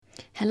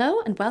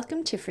Hello and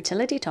welcome to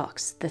Fertility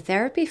Talks, the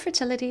Therapy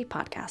Fertility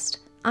podcast.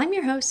 I'm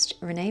your host,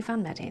 Renee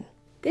Van Medding.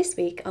 This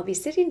week, I'll be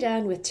sitting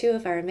down with two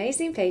of our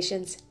amazing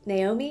patients,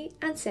 Naomi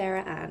and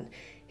Sarah Ann,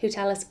 who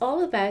tell us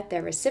all about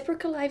their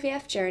reciprocal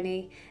IVF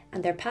journey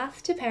and their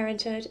path to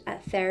parenthood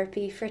at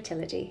Therapy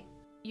Fertility.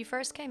 You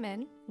first came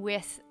in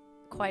with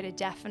quite a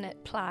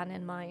definite plan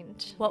in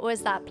mind. What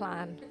was that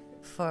plan?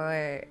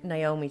 For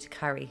Naomi to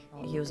carry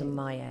using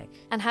my egg.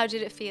 And how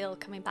did it feel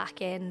coming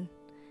back in,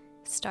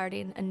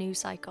 starting a new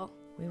cycle?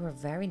 We were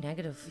very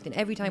negative. And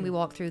every time we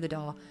walked through the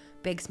door,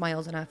 big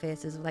smiles on our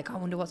faces, like, I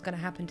wonder what's going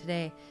to happen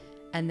today.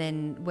 And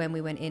then when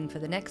we went in for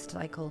the next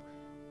cycle,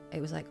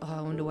 it was like, oh,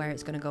 I wonder where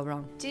it's going to go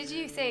wrong. Did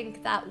you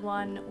think that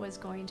one was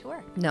going to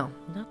work? No.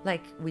 Not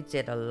like we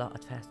did a lot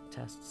of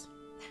tests.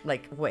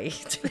 Like, way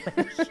too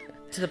many.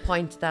 To the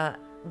point that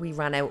we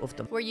ran out of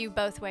them. Were you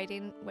both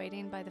waiting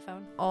by the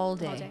phone? All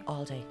day.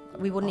 All day.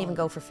 We wouldn't even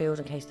go for food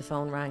in case the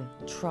phone rang.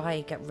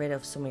 Try get rid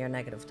of some of your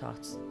negative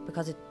thoughts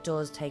because it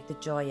does take the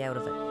joy out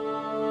of it.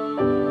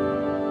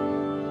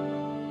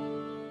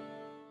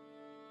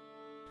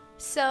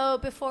 So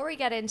before we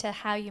get into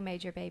how you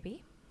made your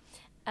baby,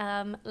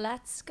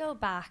 let's go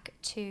back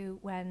to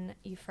when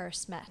you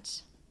first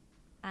met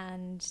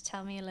and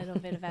tell me a little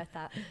bit about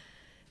that.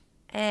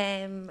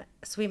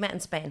 So we met in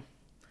Spain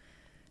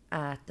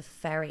at the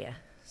Feria.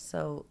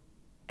 So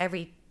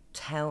every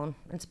town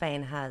in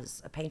Spain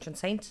has a patron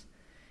saint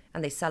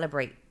and they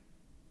celebrate.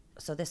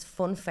 So this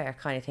fun fair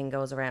kind of thing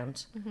goes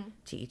around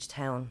to each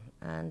town.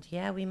 And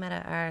yeah, we met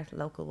at our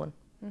local one.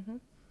 Mm-hmm.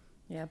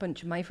 Yeah, a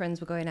bunch of my friends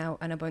were going out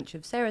and a bunch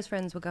of Sarah's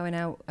friends were going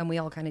out, and we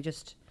all kind of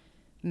just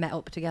met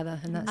up together,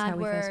 and that's how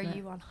we first met. Were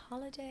you on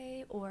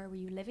holiday or were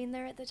you living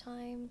there at the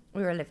time?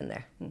 We were living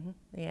there. Mm-hmm.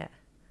 Yeah.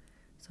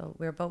 So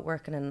we were both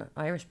working in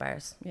Irish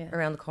bars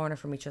around the corner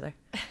from each other.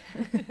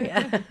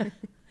 Yeah.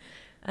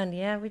 And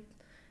yeah,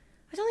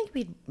 I don't think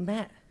we'd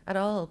met at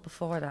all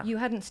before that. You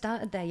hadn't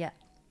started there yet.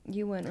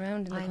 You weren't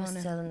around in the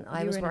corner.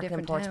 I was working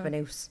in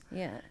Portobellows.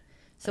 Yeah.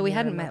 So we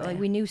hadn't met. Like,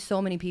 we knew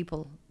so many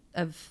people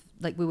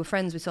we were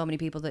friends with so many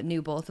people that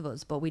knew both of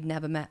us, but we'd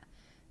never met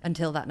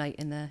until that night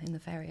in the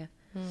Feria.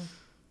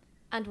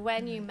 And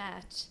when you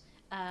met,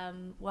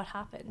 what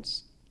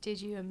happened? Did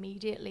you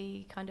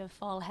immediately kind of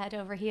fall head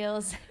over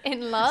heels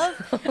in love?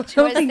 Was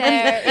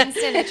there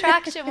instant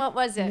attraction? What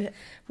was it?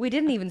 We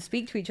didn't even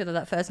speak to each other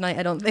that first night,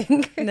 I don't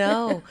think.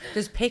 No.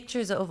 There's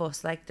pictures of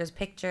us. Like, there's a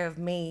picture of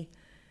me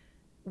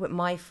with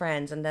my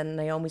friends, and then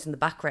Naomi's in the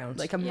background.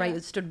 Like, I'm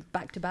right, stood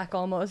back to back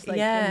almost. Like,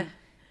 yeah.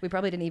 We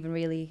probably didn't even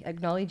really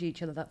acknowledge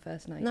each other that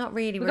first night. Not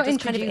really. We were just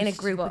kind of in a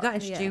group. We got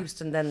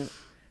introduced, and then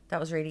that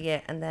was really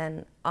it. And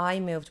then I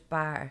moved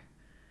bar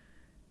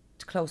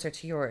closer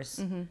to yours.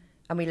 Mm-hmm.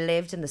 And we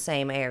lived in the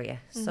same area.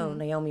 Mm-hmm. So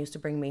Naomi used to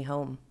bring me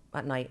home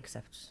at night,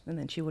 except... And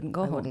then she wouldn't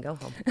go home. I wouldn't go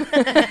home.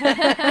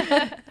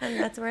 And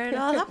that's where it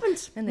all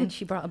happened. And then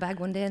she brought a bag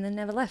one day and then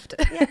never left.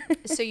 Yeah.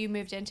 So you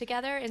moved in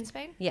together in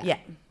Spain? Yeah.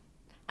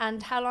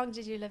 And how long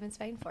did you live in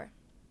Spain for?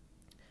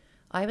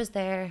 I was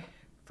there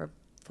for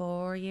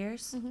 4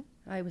 years. Mm-hmm.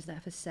 I was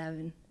there for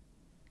 7.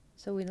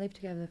 So we lived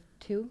together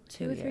two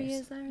or 3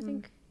 years there, I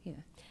think. Yeah.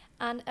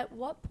 And at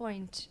what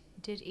point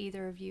did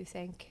either of you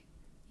think,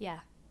 yeah,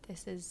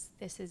 this is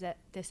it,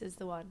 this is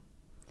the one,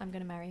 I'm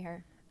going to marry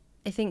her?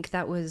 I think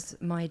that was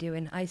my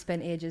doing. I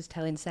spent ages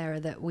telling Sarah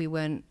that we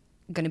weren't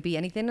going to be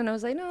anything, and I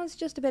was like, no, it's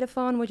just a bit of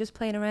fun, we're just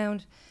playing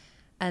around.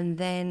 And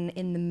then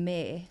in the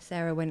May,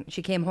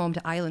 she came home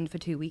to Ireland for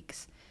 2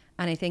 weeks,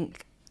 and I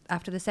think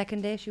after the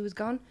second day she was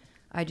gone,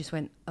 I just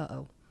went,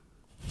 uh-oh.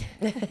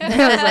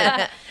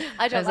 I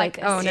was like,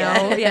 this. Oh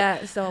no.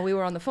 Yeah. So we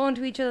were on the phone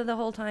to each other the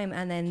whole time,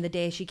 and then the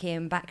day she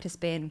came back to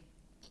Spain,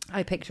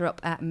 I picked her up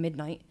at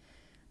midnight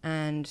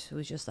and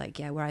was just like,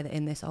 yeah, we're either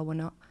in this or we're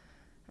not.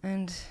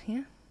 And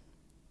yeah,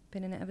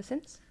 been in it ever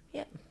since.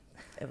 Yeah.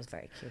 It was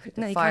very cute.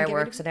 The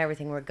fireworks and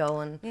everything were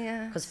going.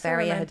 Yeah. Because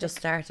Feria had just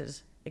started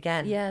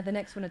again. Yeah, the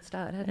next one had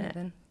started, hadn't it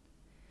then?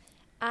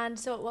 And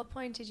so at what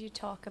point did you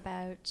talk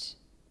about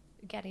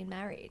getting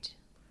married?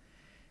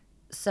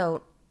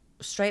 So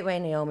straight away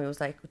Naomi was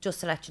like,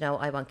 just to let you know,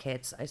 I want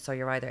kids. So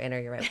you're either in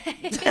or you're out.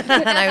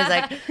 And I was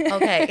like,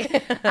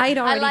 okay. I'd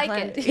already I like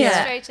planned, it.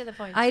 Yeah. Straight to the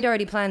point. I'd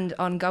already planned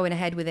on going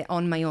ahead with it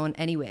on my own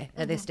anyway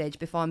at this stage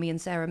before me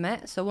and Sarah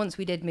met. So once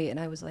we did meet, and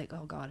I was like,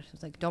 oh God, I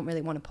was like, don't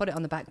really want to put it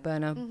on the back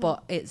burner,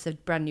 but it's a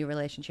brand new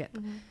relationship.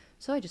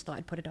 So I just thought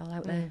I'd put it all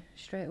out there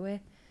straight away.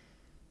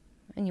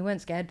 And you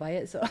weren't scared by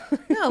it, so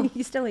no,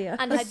 you're still here.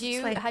 And had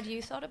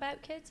you thought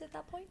about kids at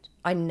that point?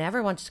 I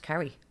never wanted to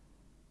carry.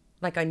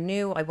 Like, I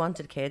knew I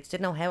wanted kids,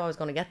 didn't know how I was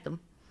going to get them.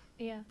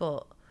 Yeah.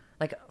 But,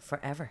 like,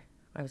 forever.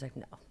 I was like,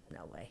 no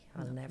way.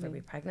 I'll never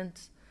be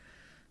pregnant.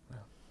 Well,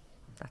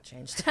 that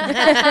changed.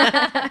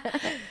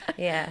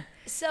 Yeah.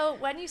 So,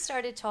 when you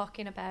started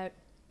talking about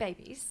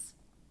babies,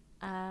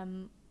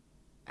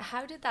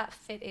 how did that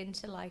fit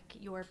into, like,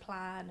 your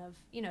plan of,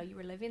 you know, you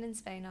were living in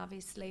Spain,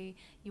 obviously,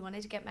 you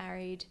wanted to get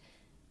married.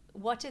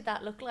 What did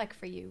that look like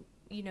for you?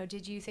 You know,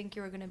 did you think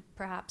you were going to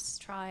perhaps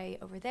try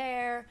over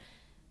there?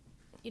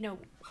 You know,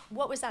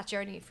 what was that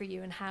journey for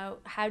you, and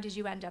how did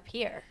you end up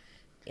here?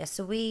 Yeah,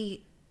 so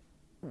we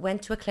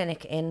went to a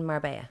clinic in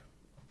Marbella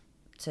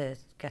to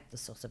get the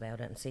suss about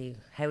it and see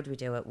how do we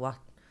do it, what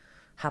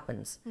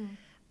happens.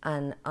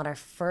 And on our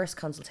first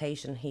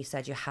consultation, he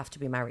said you have to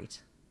be married.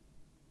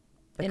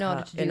 In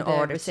order to do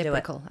the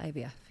reciprocal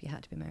IVF, you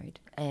had to be married.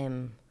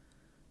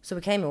 So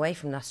we came away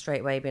from that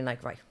straight away being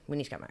like, right, we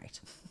need to get married.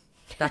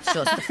 That's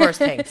just the first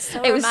thing.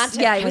 So It was,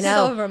 romantic. yeah, it was I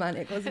know. so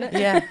romantic, wasn't it?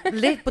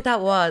 Yeah, but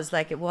that was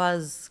like, it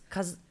was,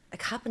 because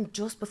it happened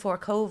just before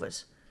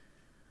COVID.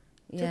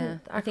 Yeah,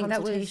 Didn't our I think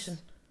that was. consultation?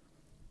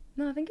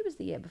 No, I think it was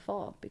the year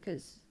before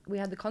because we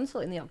had the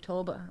consult in the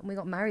October and we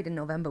got married in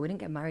November. We didn't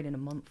get married in a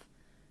month.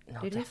 No,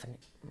 Did we?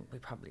 definitely. We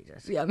probably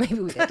did. Yeah, maybe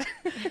we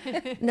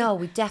did. No,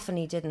 we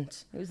definitely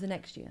didn't. It was the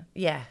next year.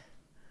 Yeah.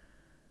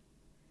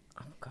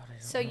 Oh, God, I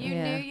don't So know. you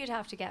Yeah. knew you'd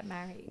have to get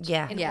married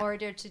Yeah. in Yeah.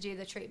 order to do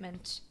the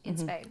treatment in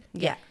Spain.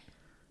 Yeah.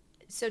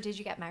 So did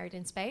you get married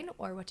in Spain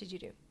or what did you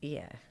do?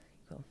 Yeah.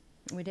 Cool.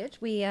 We did.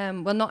 We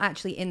well, not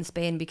actually in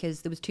Spain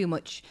because there was too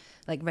much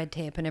like red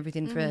tape and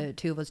everything for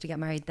two of us to get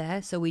married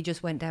there. So we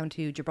just went down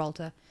to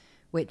Gibraltar,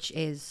 which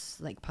is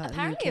like part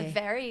Apparently of the a UK.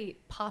 very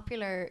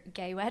popular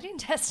gay wedding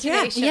Yeah,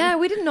 destination. yeah,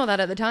 we didn't know that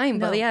at the time,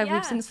 but No. yeah, Yeah.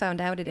 we've since found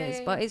out it is.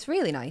 Yeah, But yeah. it's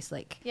really nice.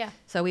 Like, Yeah.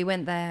 so we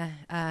went there.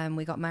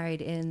 We got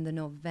married in the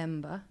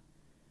November,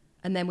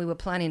 and then we were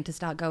planning to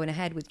start going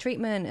ahead with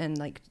treatment and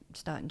like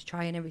starting to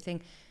try and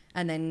everything.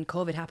 And then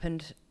COVID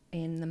happened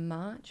in the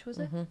March, was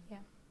it? Yeah.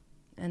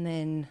 And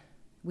then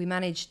we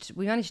managed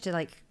to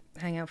like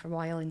hang out for a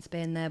while in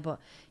Spain there, but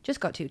it just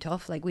got too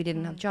tough. Like we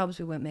didn't have jobs,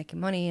 we weren't making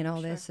money and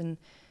all this, and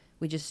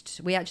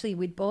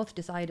we'd both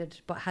decided,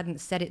 but hadn't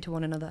said it to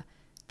one another,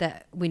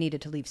 that we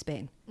needed to leave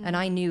Spain. And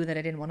I knew that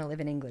I didn't want to live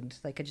in England.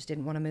 Like I just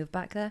didn't want to move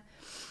back there.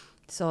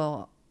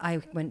 So I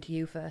went to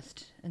you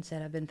first and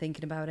said, I've been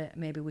thinking about it.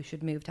 Maybe we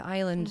should move to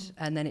Ireland.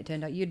 And then it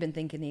turned out you'd been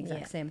thinking the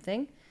exact Yeah. same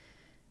thing.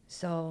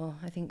 So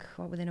I think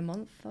within a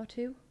month or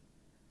two,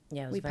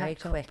 Yeah, it was we very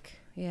packed up. quick.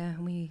 yeah,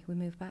 and we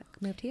moved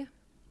here.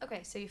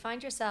 Okay, so you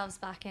find yourselves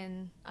back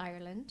in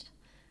Ireland.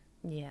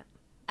 Yeah.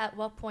 At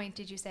what point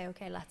did you say,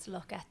 okay, let's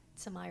look at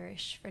some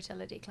Irish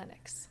fertility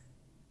clinics?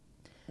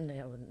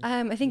 No,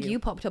 I think you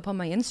popped up on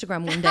my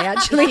Instagram one day,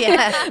 actually.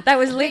 Yeah, that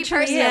was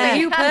literally personally.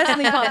 you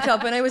personally popped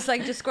up, and I was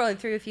like just scrolling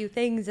through a few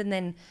things, and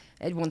then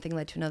one thing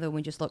led to another. And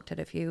we just looked at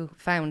a few,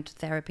 found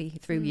therapy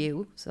through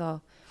you.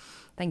 So,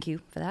 thank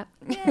you for that.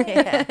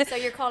 Yeah. So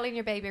you're calling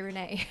your baby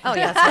Renee. Oh,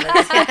 yeah,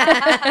 that's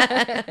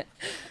what it is.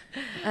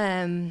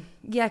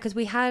 Yeah, because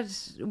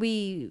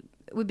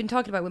we've been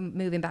talking about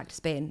moving back to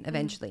Spain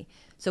eventually.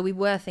 So we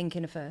were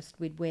thinking at first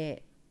we'd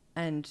wait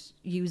and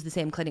use the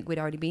same clinic we'd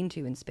already been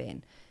to in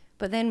Spain.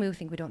 But then we were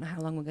thinking we don't know how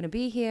long we're going to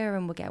be here,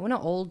 and we're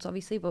not old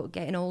obviously, but we're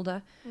getting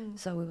older.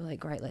 So we were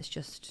like, right, let's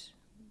just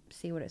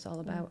see what it's all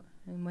about,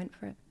 and went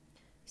for it.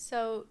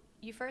 So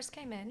you first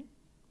came in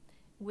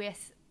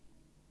with,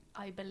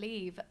 I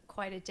believe,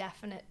 quite a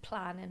definite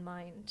plan in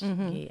mind.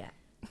 Yeah.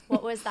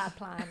 What was that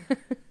plan?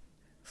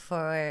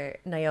 For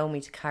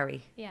Naomi to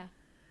carry, Yeah.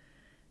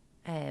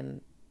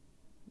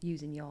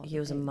 Using your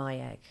using my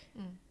egg.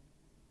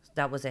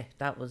 That was it.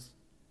 That was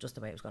just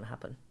the way it was going to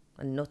happen.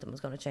 And nothing was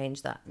going to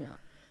change that. Yeah.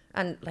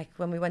 And like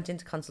when we went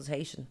into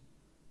consultation,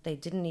 they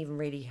didn't even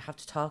really have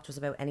to talk to us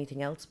about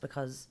anything else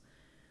because,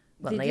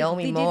 well, They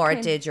Naomi did more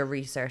kind- did your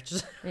research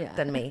Yeah.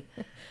 than me.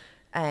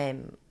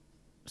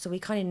 So we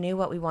kind of knew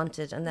what we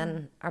wanted, and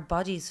then our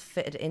bodies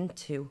fitted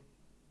into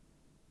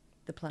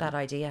the plan. that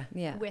idea.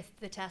 Yeah. With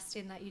the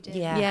testing that you did.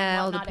 Yeah. and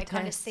Yeah, all the whatnot, it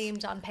kind of tests.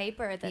 seemed on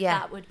paper that Yeah.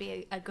 that would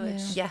be a good.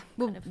 Yeah.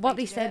 Well, kind of what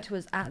way they to do said it. to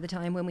us at the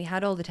time when we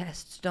had all the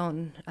tests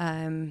done,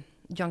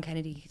 John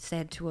Kennedy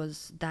said to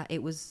us that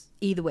it was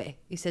either way.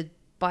 He said,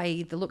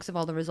 by the looks of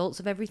all the results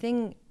of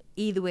everything,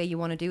 either way you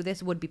want to do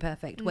this would be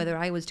perfect. Whether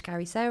I was to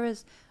carry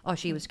Sarah's or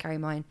she was to carry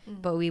mine.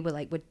 But we were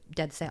like, we're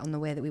dead set on the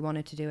way that we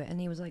wanted to do it. And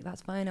he was like,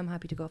 that's fine. I'm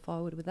happy to go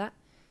forward with that.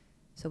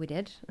 So we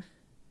did.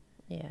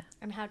 Yeah.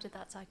 And how did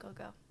that cycle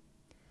go?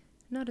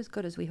 Not as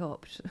good as we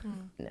hoped.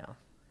 No.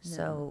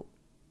 So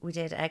we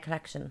did egg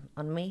collection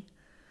on me,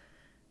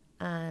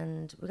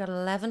 and we got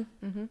 11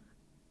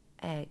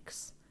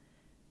 eggs,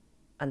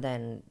 and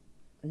then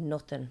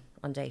nothing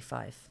on day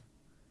 5.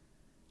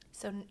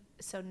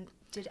 So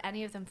did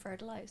any of them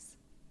fertilize?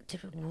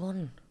 Did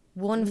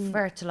one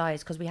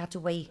fertilized because we had to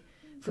wait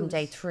from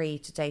day 3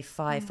 to day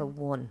 5 for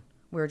one.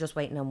 We were just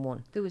waiting on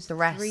one. There was the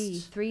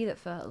rest three that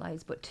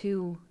fertilized, but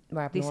 2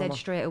 were they said abnormal.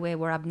 straight away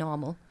were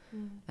abnormal.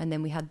 And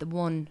then we had the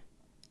one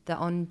that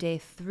on day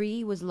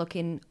 3 was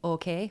looking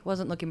okay,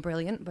 wasn't looking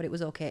brilliant, but it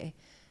was okay.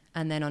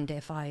 And then on day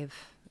 5,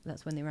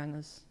 that's when they rang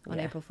us on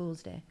Yeah. April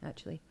Fool's Day,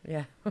 actually,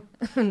 Yeah.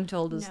 and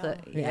told us No.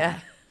 that Yeah.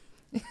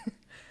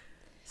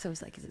 So I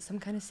was like, is it some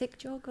kind of sick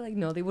joke? Like,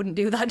 no, they wouldn't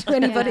do that to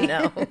anybody.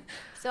 No.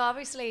 So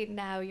obviously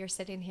now you're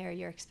sitting here,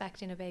 you're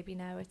expecting a baby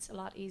now. It's a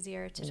lot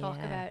easier to talk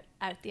Yeah. about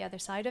out the other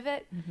side of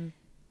it.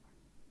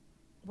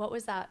 What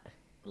was that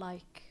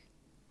like?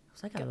 It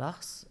was like a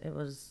loss. It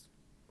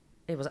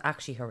was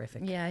actually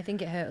horrific. Yeah, I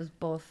think it hurt us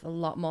both a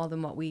lot more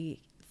than what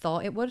we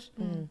thought it would,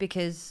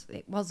 because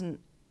it wasn't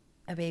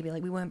a baby.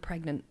 Like, we weren't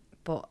pregnant,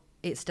 but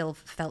it still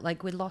felt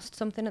like we'd lost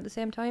something at the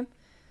same time.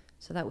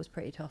 So that was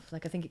pretty tough.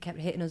 Like, I think it kept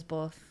hitting us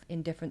both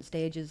in different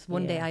stages.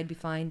 One day Yeah. I'd be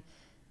fine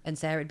and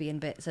Sarah'd be in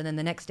bits, and then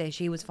the next day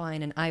she was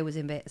fine and I was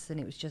in bits, and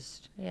it was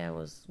just Yeah, it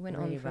was went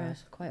really on for bad.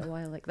 quite a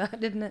while like that,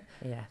 didn't it?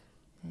 Yeah.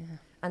 Yeah.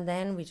 And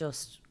then we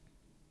just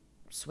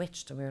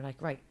switched and we were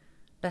like, right,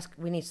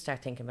 we need to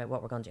start thinking about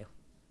what we're going to do.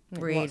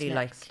 Like, Really, what's like,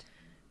 next?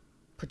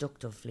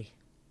 productively.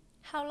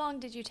 How long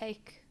did you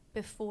take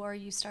before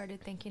you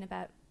started thinking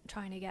about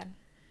trying again?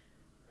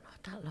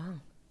 Not that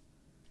long.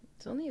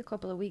 It's only a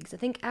couple of weeks. I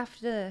think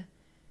after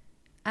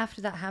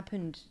that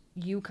happened,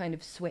 you kind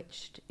of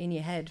switched in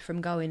your head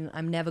from going,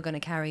 I'm never going to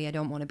carry, I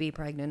don't want to be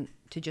pregnant,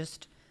 to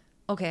just,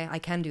 okay, I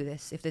can do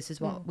this if this is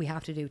what we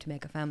have to do to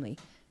make a family.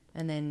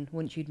 And then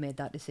once you'd made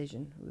that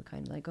decision, we were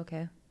kind of like,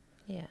 okay,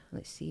 Yeah.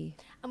 let's see.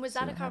 And was See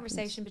that a what happens.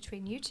 conversation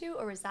between you two,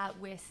 or was that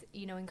with,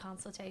 you know, in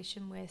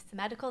consultation with the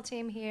medical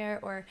team here,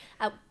 or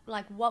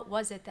like what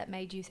was it that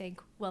made you think,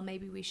 well,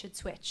 maybe we should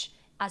switch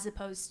as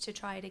opposed to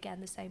try it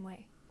again the same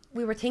way?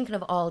 We were thinking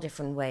of all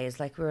different ways.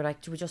 Like, we were like,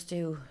 do we just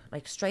do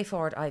like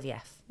straightforward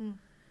IVF?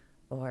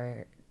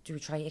 Or do we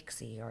try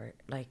ICSI? Or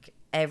like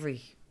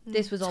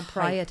This was all Type.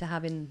 prior to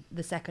having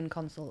the second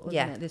consult, wasn't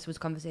Yeah. it? This was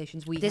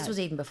conversations we this had. was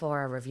even before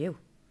our review.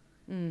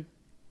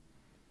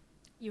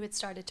 You had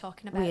started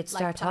talking about We had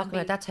started plan talking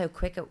about B. that's how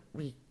quick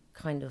we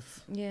kind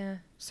of Yeah.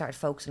 started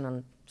focusing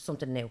on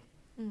something new.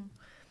 Yeah,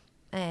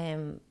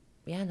 and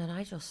then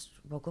I just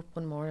woke up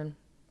one morning.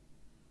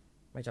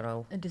 I don't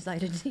know. And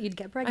decided you'd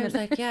get I pregnant. was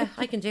like, yeah,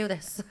 I can do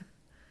this.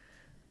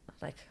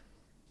 Like,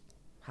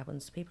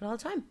 happens to people all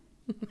the time.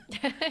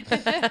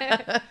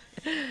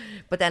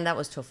 But then that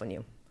was tough on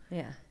you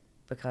yeah.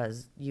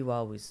 because you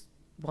always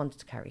wanted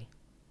to carry.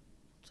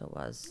 So it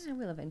was. I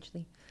will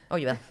eventually. Oh,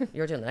 you will.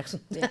 You're doing the next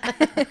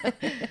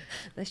one.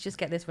 Let's just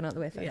get this one out of the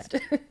way first.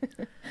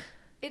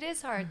 It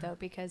is hard though,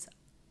 because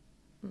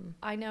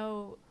I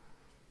know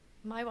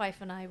my wife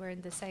and I were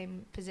in the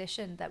same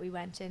position, that we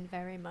went in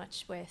very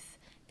much with,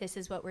 this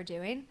is what we're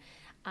doing,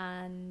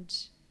 and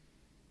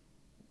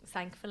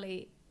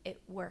thankfully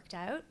it worked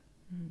out.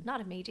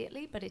 Not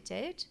immediately, but it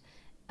did.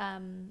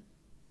 And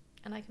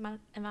I can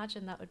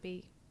imagine that would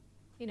be,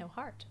 you know,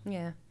 hard.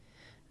 Yeah,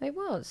 it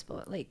was.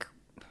 But like,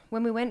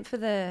 when we went for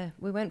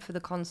the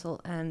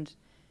consult, and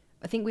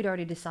I think we'd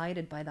already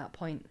decided by that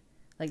point,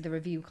 like the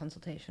review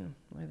consultation,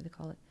 whatever they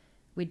call it,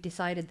 we'd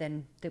decided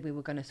then that we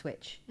were going to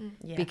switch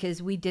Yeah.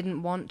 because we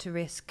didn't want to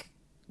risk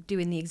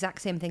doing the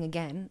exact same thing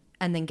again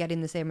and then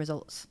getting the same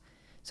results.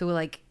 So we're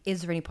like,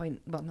 is there any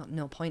point? Well, not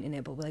no point in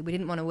it, but we're like, we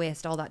didn't want to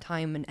waste all that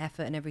time and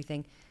effort and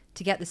everything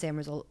to get the same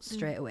results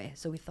straight away.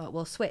 So we thought,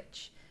 we'll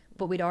switch.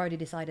 But we'd already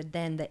decided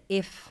then that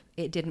if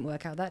it didn't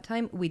work out that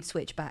time, we'd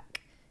switch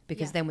back,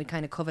 because Yeah. then we'd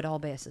kind of covered all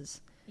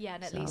bases. Yeah,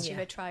 and at So- least you Yeah.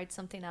 had tried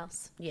something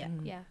else. Yeah.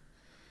 Yeah.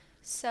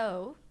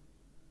 So,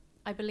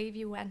 I believe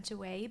you went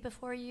away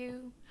before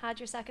you had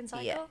your second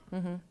cycle? Yeah.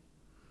 Mm-hmm.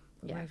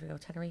 Yeah. Where did we go?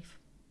 Tenerife?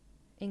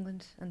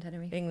 England and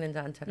Tenerife. England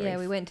and Tenerife. Yeah,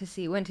 we went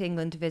to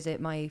England to visit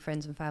my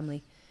friends and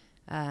family,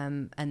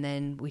 and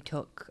then we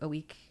took a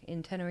week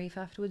in Tenerife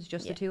afterwards,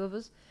 just Yeah. the two of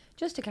us,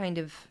 just to kind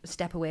of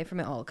step away from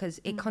it all, because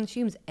it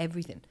consumes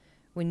everything.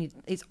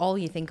 It's all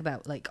you think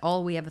about. Like,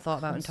 all we ever thought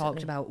about and talked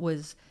Constantly. about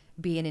was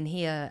being in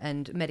here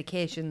and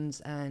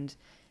medications and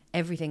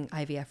everything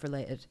IVF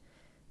related.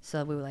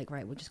 So we were like,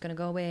 right, we're just going to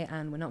go away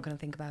and we're not going to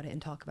think about it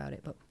and talk about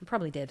it. But we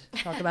probably did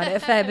talk about it a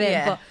fair bit.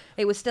 Yeah. But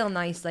it was still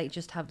nice, like,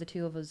 just have the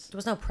two of us. There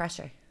was no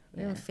pressure.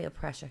 We Yeah. didn't feel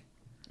pressure.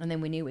 And then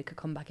we knew we could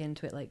come back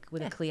into it, like,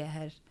 with Yeah. a clear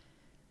head.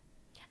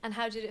 And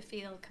how did it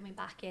feel coming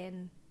back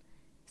in,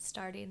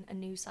 starting a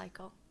new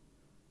cycle?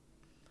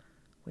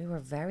 We were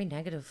very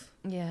negative.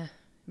 Yeah,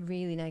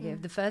 really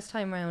negative. The first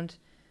time round,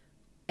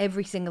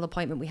 every single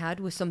appointment we had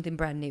was something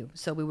brand new.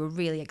 So we were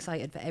really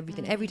excited for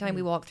everything. Every time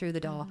we walked through the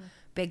door,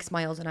 big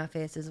smiles on our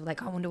faces. We're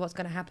like, I wonder what's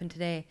going to happen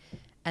today.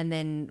 And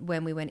then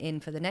when we went in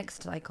for the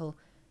next cycle,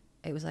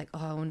 it was like, oh,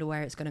 I wonder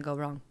where it's going to go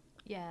wrong.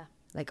 Yeah.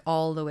 Like,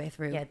 all the way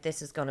through. Yeah,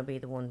 this is going to be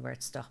the one where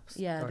it stops.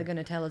 Yeah, Or- they're going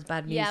to tell us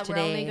bad news Yeah,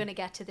 today. we're only going to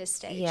get to this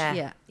stage. Yeah.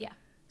 Yeah. Yeah.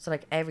 So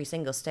like every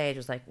single stage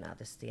was like, nah,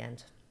 this is the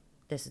end.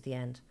 This is the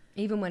end.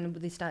 Even when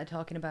they started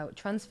talking about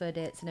transfer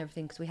dates and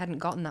everything, because we hadn't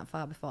gotten that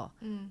far before.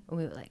 And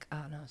we were like,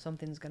 oh no,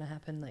 something's going to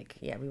happen. Like,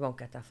 Yeah, we won't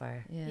get that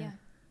far. yeah. Yeah.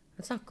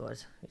 It's not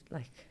good.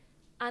 Like,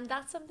 And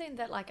that's something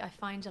that, like, I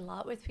find a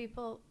lot with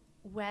people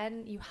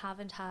when you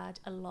haven't had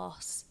a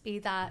loss, be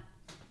that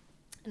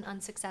an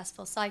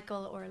unsuccessful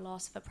cycle or a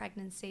loss of a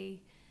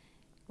pregnancy.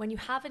 When you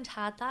haven't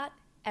had that,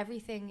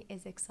 everything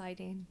is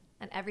exciting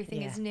and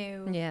everything is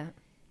new. Yeah.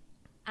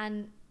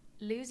 And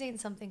losing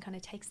something kind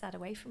of takes that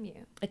away from you.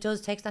 it does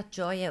takes that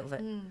joy out of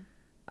it. And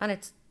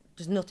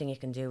there's nothing you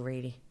can do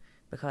really,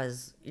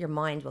 because your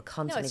mind will No,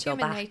 constantly it's go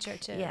human back. nature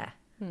to... Yeah.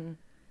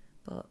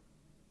 But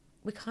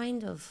we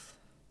kind of,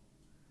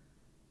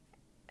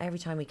 every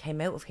time we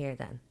came out of here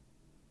then,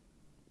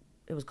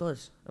 it was good.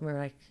 And we were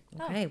like,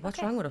 Oh, okay, what's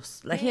okay. wrong with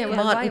us? Like, Yeah, Yeah, come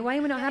on. why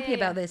are we not Yeah, happy yeah,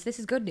 about yeah. this? This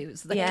is good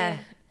news. Like, Yeah.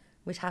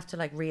 We'd have to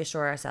like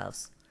reassure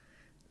ourselves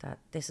that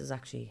this is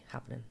actually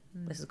happening.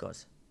 This is good.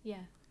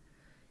 Yeah.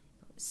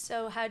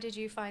 So how did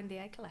you find the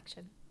egg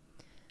collection?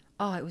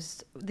 Oh, it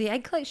was the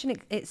egg collection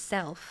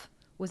itself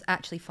was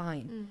actually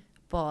fine,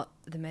 but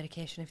the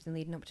medication, everything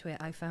leading up to it,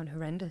 I found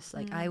horrendous.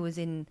 Like I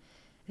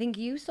think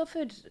you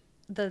suffered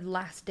the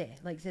last day,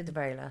 like say The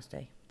very last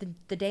day.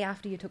 the day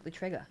after you took the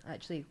trigger.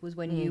 Actually, was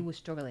when you were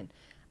struggling.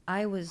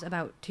 I was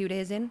about 2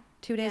 days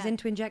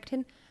into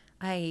injecting.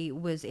 I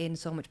was in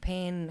so much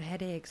pain,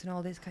 headaches, and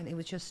all this kind. It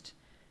was just,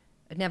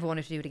 I'd never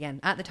wanted to do it again.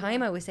 At the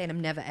time, I was saying I'm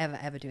never, ever,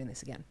 ever doing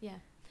this again. Yeah.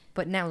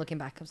 But now looking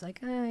back, I was like,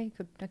 I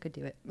could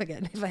do it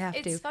again if I have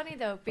to. It's funny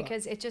though,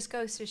 because it just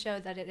goes to show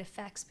that it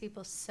affects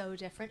people so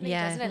differently,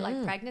 Yeah. doesn't it?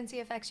 Like pregnancy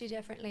affects you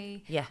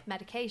differently. Yeah.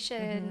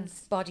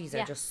 Medications. Bodies are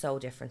Yeah. just so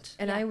different.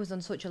 And Yeah. I was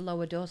on such a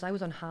lower dose. I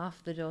was on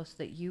half the dose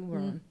that you were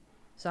on.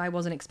 So I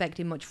wasn't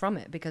expecting much from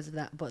it because of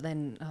that. But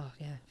then, oh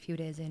yeah, a few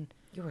days in.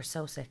 You were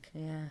so sick.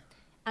 Yeah.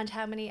 And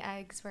how many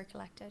eggs were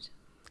collected?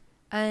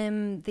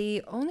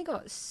 They only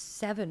got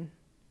 7.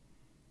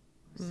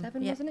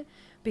 7, yeah. wasn't it?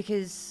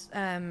 Because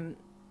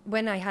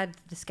when I had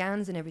the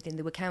scans and everything,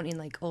 they were counting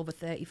like over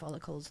 30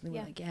 follicles. And they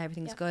were like, yeah,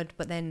 everything's good.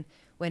 But then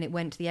when it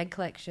went to the egg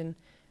collection,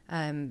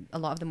 a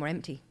lot of them were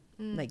empty.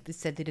 Like they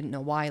said they didn't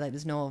know why. Like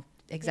there's no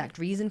exact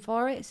reason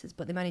for it. It says,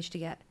 but they managed to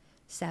get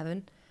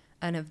 7.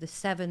 And of the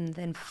 7,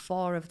 then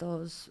 4 of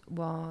those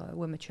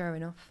were mature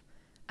enough.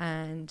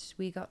 And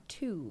we got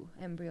 2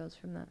 embryos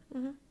from that.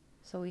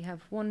 So we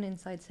have 1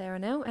 inside Sarah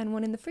now and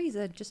 1 in the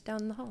freezer just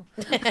down the hall.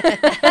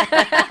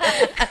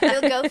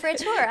 We'll go for a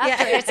tour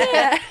afterwards.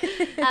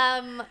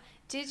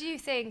 Did you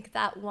think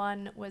that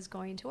one was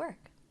going to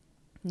work?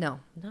 No.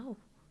 No,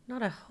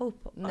 not a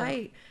hope.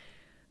 No.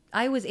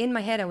 I was in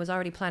my head, I was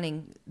already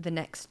planning the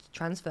next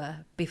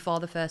transfer before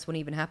the first one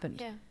even happened.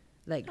 Yeah.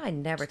 Like, I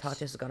never thought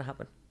this was going to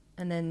happen.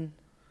 and then,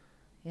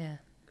 yeah.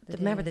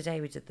 Remember the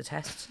day we did the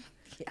test?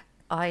 Yeah.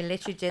 I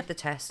literally did the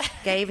test,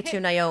 gave it to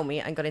Naomi,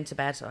 and got into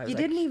bed. So I was You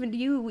like, didn't even,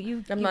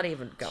 you. I'm not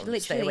even going to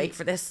stay awake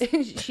for this.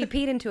 She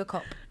peed into a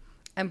cup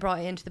and brought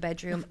it into the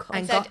bedroom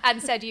and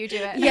Said you do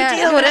it.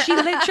 yeah, she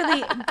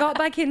literally got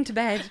back into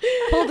bed,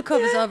 pulled the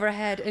covers over her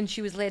head, and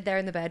she was laid there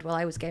in the bed while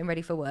I was getting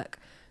ready for work.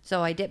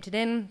 So I dipped it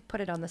in,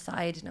 put it on the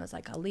side, and I was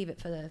like, I'll leave it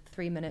for the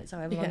 3 minutes,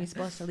 however long you're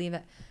supposed to leave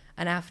it.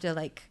 And after,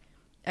 like,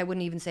 I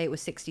wouldn't even say it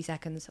was 60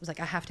 seconds. I was like,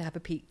 I have to have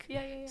a peek.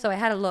 Yeah. So I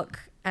had a look,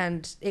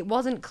 and it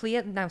wasn't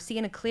clear. Now,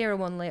 seeing a clearer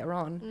one later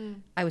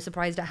on, I was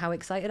surprised at how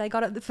excited I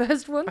got at the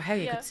first one. Or how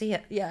you could see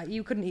it. Yeah,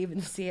 you couldn't even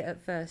see it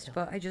at first,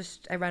 but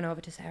I ran over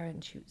to Sarah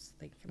and she was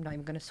like, I'm not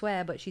even going to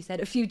swear, but she said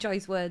a few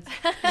choice words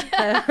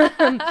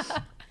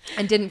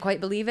and didn't quite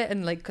believe it.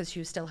 And like, because she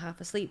was still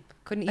half asleep,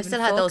 couldn't even I still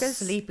focus. had those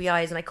sleepy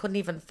eyes and I couldn't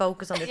even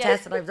focus on the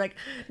test. And I was like,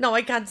 no,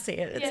 I can't see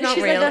it. It's Yeah. not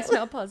She's real. like, that's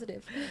not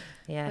positive.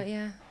 Yeah. But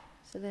yeah.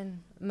 So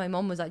then my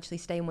mum was actually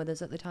staying with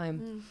us at the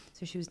time.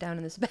 So she was down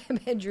in the spare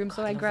bedroom.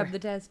 So I love grabbed her. the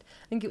test.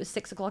 I think it was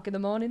 6 o'clock in the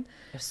morning.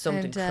 It was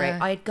something And, crazy.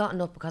 I had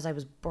gotten up because I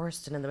was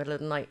bursting in the middle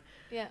of the night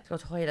Yeah. to go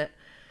to the toilet.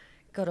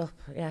 Got up,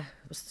 yeah.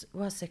 It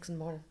was 6 in the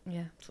morning.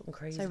 Yeah. Something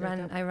crazy. So like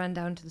that. I ran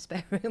down to the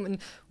spare room and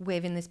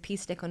waving this pea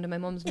stick under my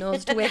mum's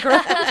nose to wake her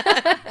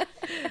up.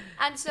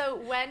 And so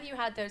when you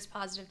had those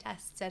positive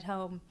tests at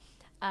home,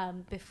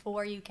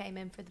 before you came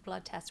in for the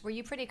blood test, were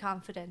you pretty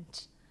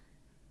confident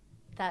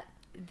that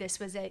this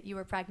was it, you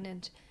were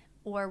pregnant?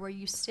 Or were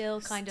you still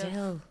kind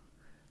of...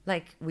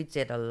 Like, we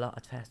did a lot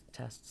of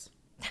tests.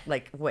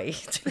 Like, way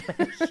too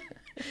many.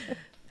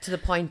 To the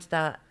point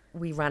that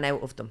we ran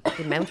out of them.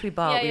 The amount we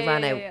bought, we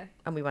ran out. Yeah.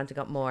 And we went and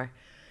got more.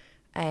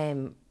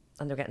 And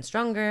they're getting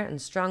stronger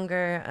and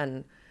stronger.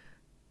 And,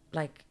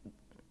 like,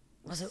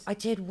 I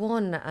did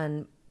one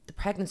and the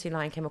pregnancy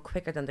line came up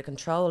quicker than the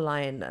control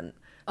line. And,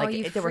 like,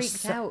 you they were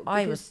freaked out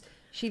because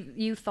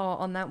you thought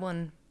on that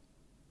one,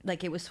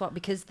 like it was swapped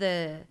because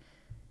the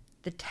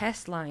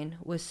test line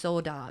was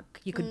so dark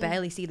you could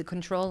barely see the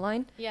control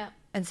line. Yeah.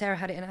 And Sarah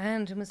had it in her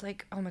hand and was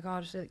like, "Oh my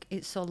god, like,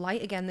 it's so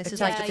light again. This It's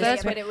is like like the just-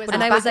 first but one." it was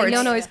And I was like,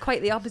 "No, backwards. it's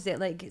quite the opposite.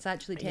 Like it's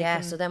actually taken." Yeah,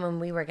 so then when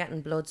we were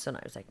getting blood, son, I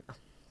was like, oh,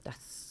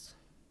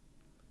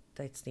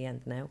 that's the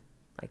end now.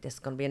 Like, this is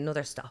going to be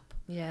another stop.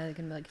 Yeah, they're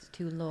gonna be like it's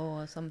too low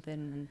or something.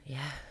 And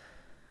Yeah.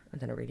 And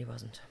then it really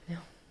wasn't. No.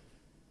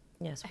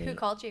 Yes. Who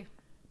called you?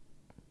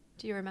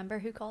 Do you remember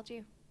who called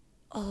you?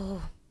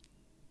 Oh.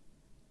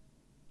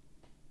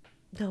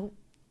 No.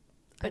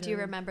 But do you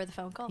remember the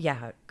phone call?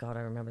 Yeah, God,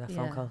 I remember that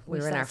phone Yeah, call. we We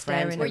were in sat our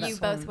staring friends. at Were that you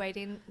phone. both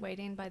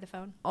waiting by the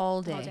phone?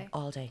 all day. All day.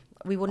 All day.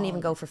 We wouldn't even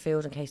go for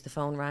food in case the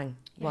phone rang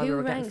while we Who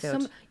were rang?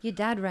 getting food. Your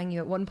dad rang you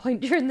at one point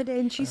during the day,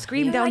 and she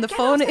screamed You're down like, the "Get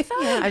off phone. the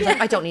phone." I was like,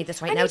 I don't need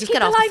this right I now. need to Just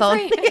keep get off the phone.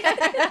 line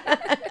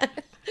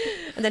free.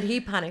 And then he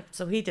panicked,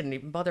 so he didn't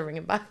even bother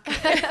ringing back.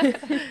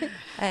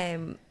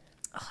 I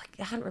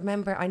can't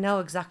remember. I know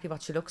exactly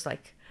what she looks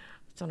like.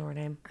 I don't know her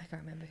name. I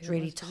can't remember who. She's it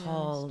really was, to be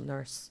tall honest.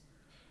 nurse.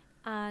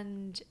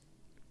 And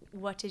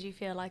what did you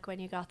feel like when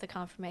you got the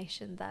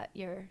confirmation that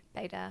your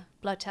beta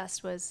blood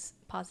test was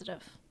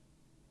positive?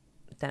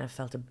 Then it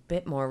felt a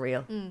bit more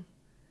real.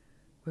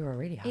 We were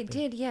really happy. It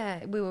did,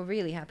 yeah. We were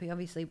really happy,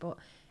 obviously, but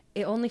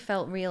it only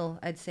felt real,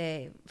 I'd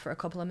say, for a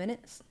couple of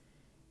minutes,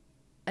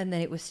 and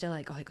then it was still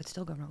like, oh, it could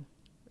still go wrong.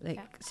 Like,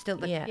 Yeah. still,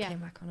 like, Yeah. it came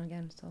back on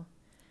again. So,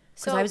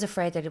 Because I was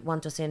afraid they'd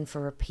want us in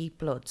for repeat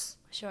bloods,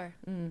 Sure.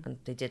 and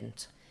they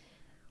didn't.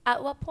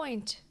 At what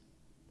point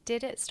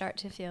did it start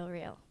to feel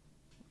real?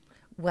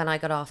 When I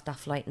got off that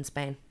flight in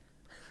Spain.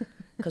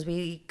 Because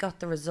we got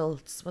the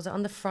results. Was it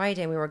on the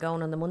Friday and we were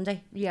going on the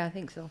Monday? Yeah, I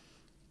think so.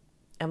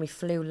 And we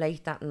flew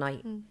late that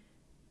night. And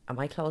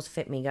my clothes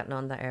fit me getting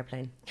on that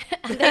airplane.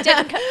 And they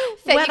didn't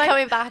fit When you I-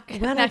 coming back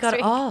When I next got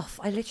week. off,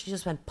 I literally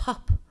just went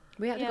pop.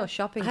 We had to Yeah. go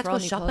shopping I had for to all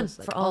go new shopping clothes.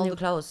 Like, for all new the-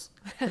 clothes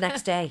the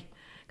next day.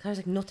 Because I was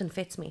like, nothing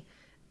fits me.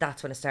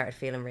 That's when it started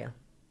feeling real.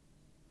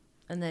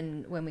 And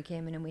then when we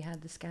came in and we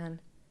had the scan,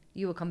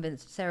 you were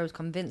convinced, Sarah was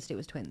convinced it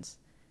was twins.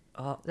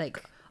 Oh,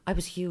 Like, I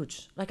was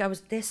huge. Like, I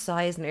was this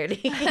size nearly.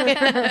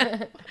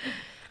 Yeah,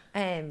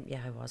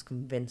 I was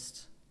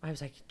convinced. I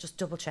was like, just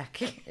double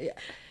check. Yeah.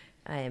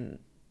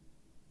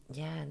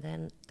 Yeah, and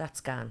then that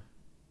scan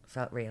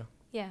felt real.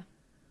 Yeah.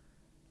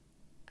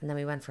 And then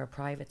we went for a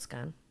private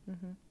scan.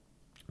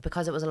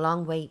 Because it was a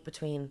long wait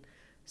between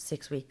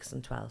 6 weeks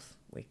and 12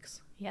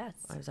 weeks. Yes.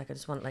 I was like, I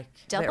just want like a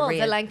bit Double the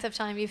real. length of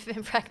time you've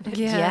been pregnant.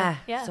 Yeah. Yeah.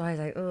 Yeah. So I was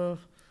like, oh.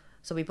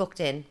 So we booked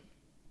in,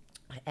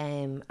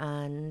 and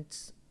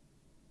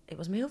it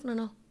was moving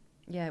and all.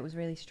 yeah, it was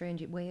really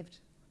strange. It waved.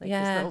 Like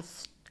Yeah.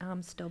 this little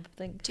arm stub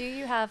thing. Do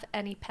you have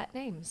any pet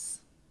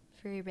names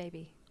for your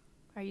baby?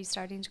 Are you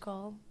starting to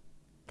call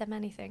them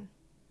anything?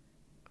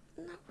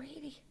 Not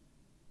really.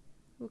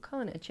 We were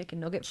calling it a chicken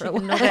nugget for a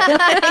Chicken while.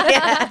 nugget.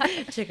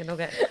 Yeah. Chicken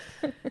nugget.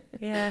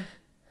 Yeah.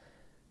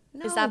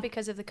 Is that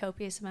because of the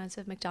copious amounts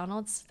of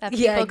McDonald's that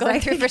people Yeah,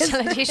 going through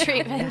exactly. fertility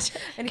treatment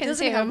And it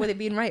doesn't help consume? with it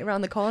being right around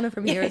the corner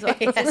from here as well.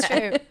 This is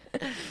true.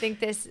 I think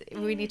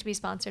we need to be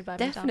sponsored by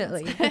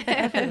Definitely. McDonald's.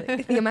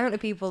 Definitely. The amount of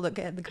people that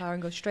get in the car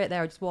and go straight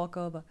there or just walk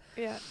over.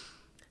 Yeah.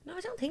 No, I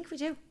don't think we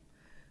do.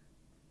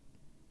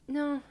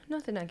 No,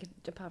 nothing I could,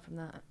 apart from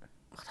that.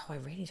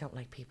 Although I really don't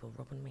like people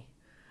rubbing me.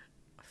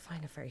 I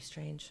find it very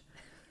strange.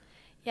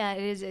 Yeah,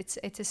 it is.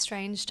 It's a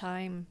strange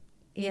time.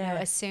 You know, Yeah.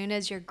 as soon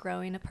as you're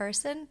growing a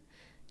person,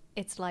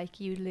 it's like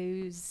you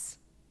lose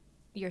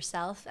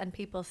yourself, and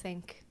people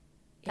think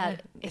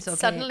that it's it's okay.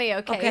 suddenly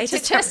okay, Okay, to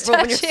to start just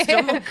rubbing touch your you.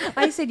 stomach.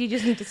 I said you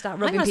just need to start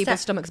rubbing gonna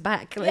people's start- stomachs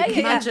back. Yeah, Like, yeah, yeah.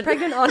 imagine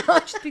pregnant or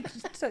not, just be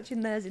just touching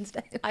theirs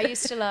instead. I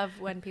used to love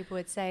when people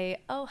would say,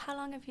 "Oh, how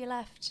long have you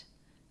left?"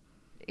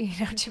 You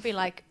know, to be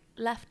like,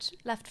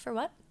 "Left for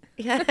what?"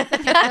 Yeah.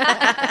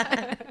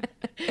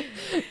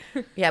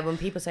 Yeah, when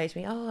people say to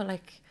me, oh,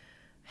 like,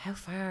 how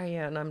far are you?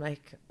 And I'm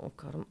like, oh,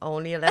 God, I'm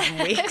only 11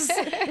 weeks.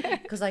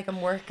 Because, like,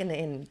 I'm working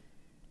in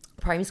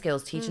primary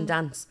schools teaching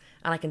dance.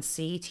 And I can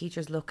see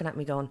teachers looking at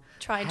me going,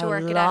 Trying to how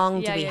work it out.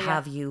 long Yeah, do we yeah, yeah.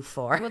 have you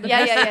for? Well, the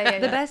Yeah, best, yeah.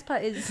 The best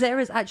part is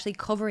Sarah's actually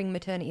covering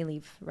maternity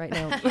leave right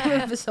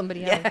now for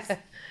somebody else. Yeah.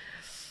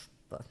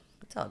 But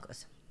it's all good.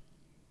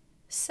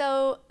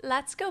 So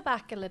let's go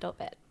back a little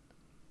bit.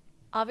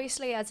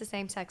 Obviously, as a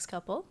same-sex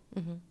couple,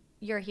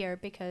 you're here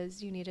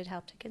because you needed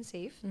help to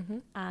conceive,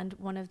 and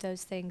one of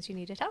those things you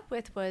needed help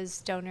with was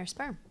donor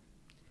sperm.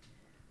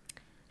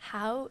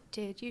 How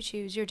did you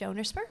choose your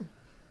donor sperm?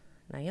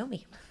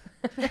 Naomi.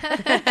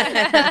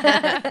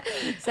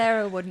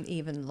 Sarah wouldn't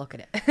even look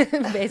at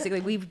it.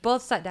 Basically, we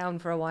both sat down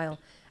for a while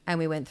and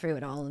we went through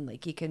it all. And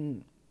like you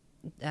can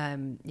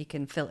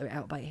filter it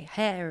out by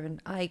hair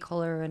and eye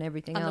color and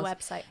everything On else. the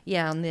website.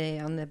 Yeah, on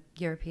the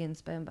European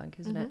Sperm Bank,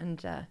 isn't it?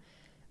 And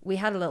we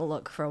had a little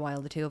look for a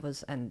while, the two of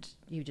us, and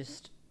you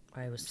just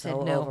I was said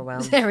so no.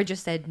 overwhelmed. Sarah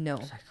just said no.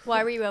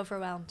 Why were you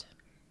overwhelmed?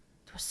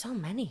 There were so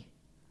many.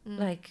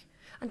 Like,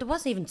 and there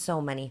wasn't even so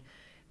many.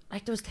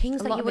 Like, there was things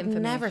A that lot you of would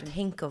never information.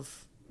 think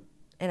of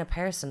in a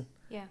person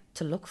Yeah.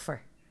 to look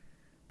for.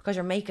 Because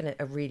you're making it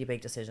a really big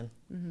decision.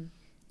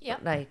 Yeah.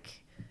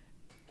 Like,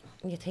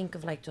 you think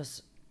of, like,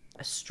 just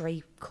a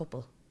straight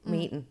couple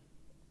meeting.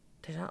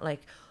 They're not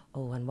like,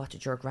 oh, and what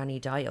did your granny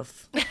die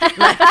of?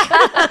 Like,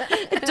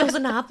 it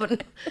doesn't happen.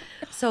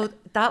 So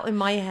that in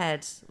my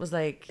head was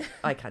like,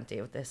 I can't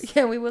deal with this.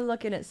 Yeah, we were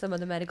looking at some of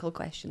the medical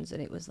questions,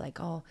 and it was like,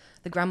 "Oh,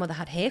 the grandmother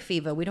had hay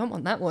fever. We don't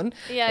want that one."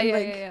 Yeah, And yeah,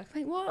 like, yeah.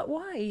 Like what?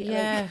 Why?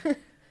 Yeah. Like,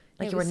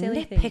 Like, it you were was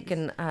silly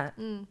nitpicking at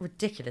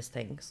ridiculous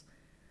things.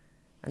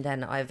 And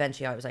then I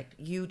was like,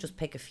 you just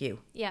pick a few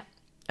Yeah.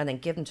 and then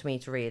give them to me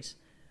to read.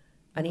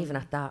 And even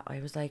at that, I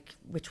was like,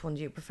 which one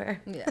do you prefer?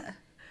 Yeah.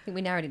 I think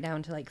we narrowed it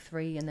down to like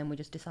 3, and then we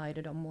just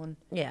decided on one.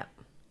 Yeah.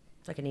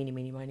 It's like an eeny,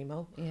 meeny, miny,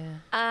 mo. Yeah.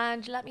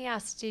 And let me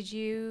ask, did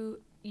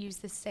you use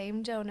the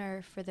same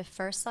donor for the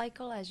first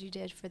cycle as you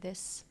did for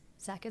this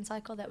second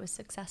cycle that was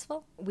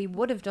successful? We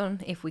would have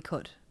done if we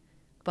could,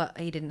 but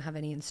he didn't have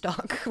any in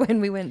stock when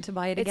we went to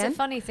buy it It's again. a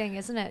funny thing,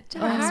 isn't it? To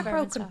Oh, have sperm in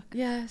heartbroken. stock.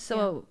 Yeah,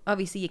 so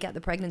obviously you get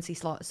the pregnancy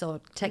slot. So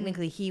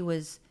technically he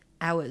was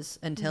ours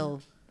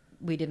until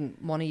we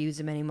didn't want to use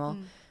him anymore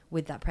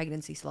with that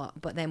pregnancy slot.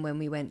 But then when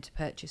we went to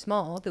purchase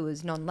more, there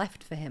was none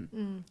left for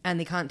him. And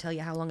they can't tell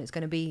you how long it's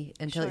going to be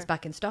until it's Sure.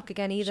 back in stock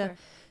again either. Sure.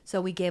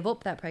 So we gave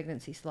up that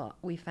pregnancy slot.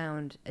 We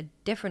found a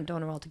different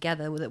donor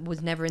altogether that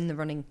was never in the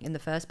running in the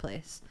first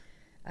place.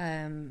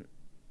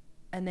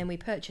 And then we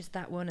purchased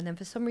that one. And then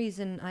for some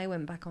reason, I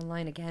went back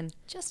online again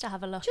Just to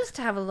have a look. just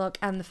to have a look,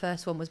 and the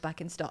first one was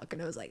back in stock,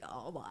 and I was like,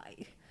 oh,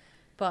 why?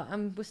 But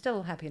we're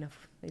still happy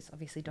enough. It's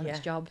obviously done its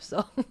Yeah. job,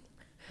 so. It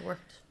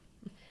worked.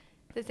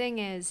 The thing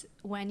is,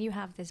 when you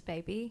have this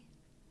baby,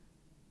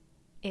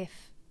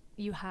 if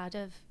you had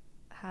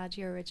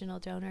your original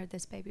donor,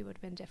 this baby would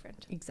have been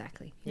different.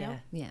 Exactly. Yeah.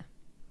 Yeah.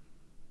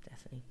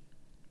 Definitely.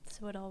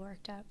 So it all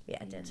worked out.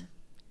 Yeah, it did.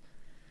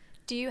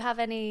 Do you have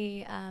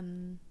any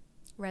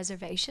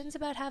reservations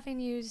about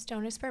having used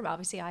donor sperm?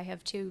 Obviously, I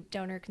have 2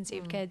 donor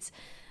conceived kids.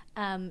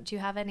 Do you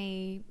have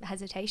any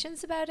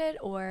hesitations about it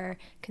or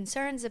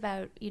concerns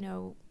about,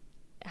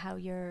 how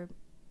your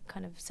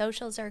kind of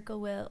social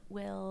circle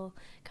will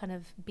kind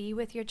of be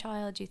with your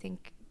child? Do you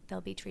think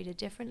they'll be treated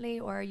differently,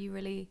 or are you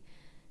really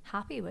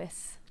happy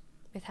with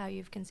how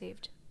you've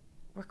conceived?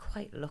 We're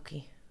quite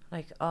lucky.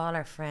 Like, all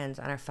our friends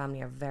and our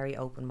family are very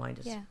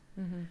open-minded. Yeah.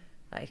 Mm-hmm.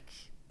 Like,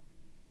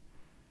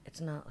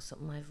 it's not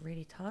something I've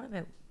really thought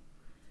about.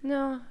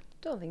 No,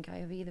 don't think I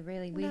have either,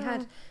 really. We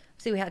had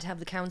to have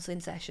the counselling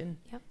session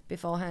Yep.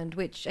 beforehand,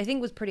 which I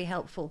think was pretty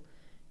helpful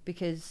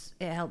because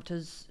it helped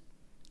us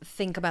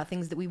think about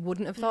things that we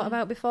wouldn't have thought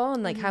about before,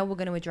 and like how we're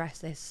going to address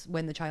this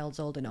when the child's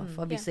old enough.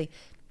 Obviously,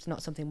 it's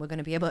not something we're going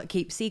to be able to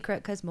keep secret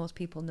because most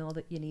people know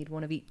that you need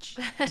one of each.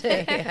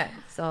 Yeah.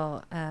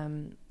 So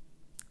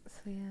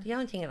yeah. The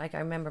only thing, like, I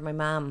remember my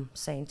mum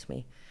saying to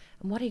me,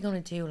 and what are you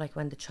going to do, like,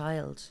 when the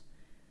child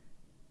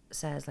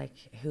says, like,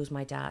 who's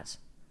my dad?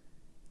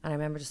 And I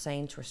remember just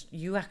saying to her,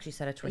 you actually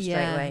said it to her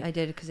straight away. I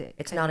did, because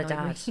It's not a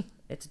dad,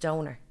 it's a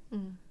donor.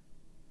 And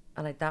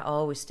that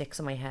always sticks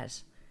in my head.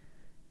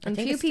 I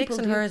think it sticks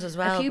in hers as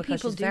well. A few because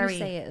people she's do very,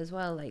 say it as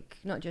well, like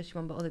not just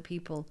your mum, but other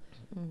people.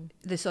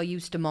 They're so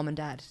used to mum and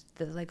dad.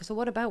 They're like, so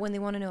what about when they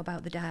want to know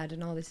about the dad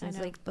and all this? And it's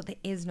know. like, but there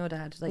is no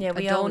dad. Like, yeah, a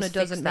we donor always fix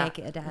doesn't that make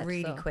it a dad.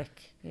 really so,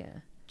 quick. Yeah.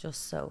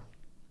 Just so.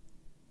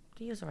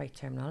 To use the right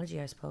terminology,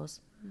 I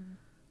suppose.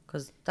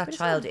 Because that it's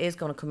child is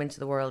going to come into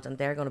the world and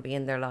they're going to be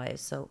in their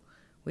lives. So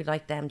we'd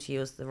like them to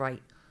use the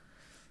right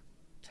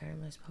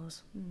term, I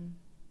suppose.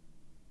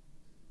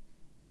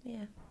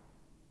 Yeah.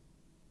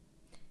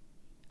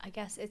 I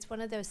guess it's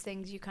one of those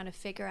things you kind of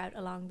figure out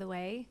along the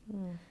way.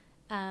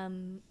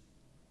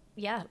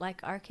 Yeah, like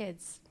our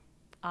kids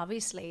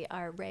obviously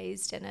are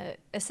raised in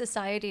a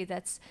society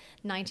that's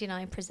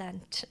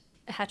 99%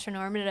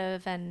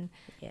 heteronormative, and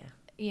Yeah.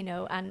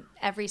 and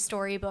every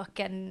storybook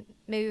and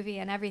movie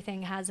and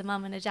everything has a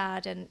mum and a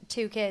dad and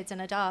 2 kids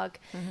and a dog.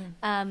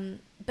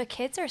 But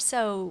kids are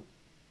so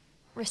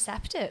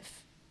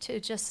receptive to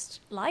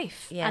just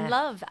life Yeah. and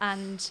love,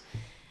 and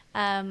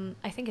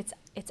I think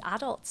it's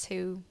adults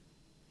who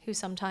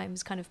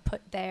sometimes kind of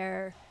put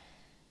their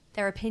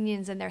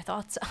opinions and their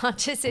thoughts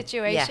onto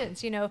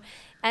situations.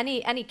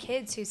 Any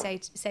kids who say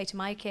to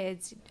my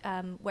kids,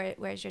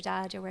 where's your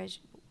dad, or where's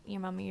your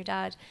mum and your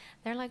dad,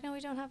 they're like, no, we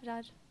don't have a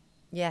dad.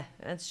 Yeah.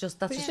 It's just,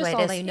 that's It's just the just way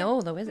all it is. they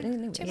know, though,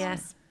 isn't it? Two Yeah.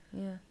 mums.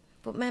 Yeah.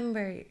 But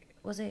remember,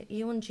 was it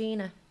you and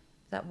Gina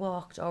that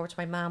walked over to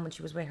my mum when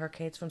she was with her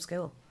kids from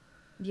school?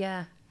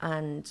 Yeah.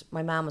 And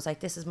my mum was like,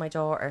 this is my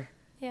daughter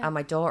Yeah. and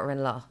my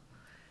daughter-in-law.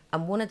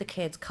 And one of the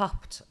kids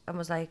copped and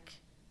was like,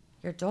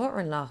 your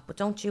daughter-in-law, but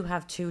don't you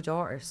have 2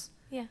 daughters?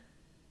 Yeah.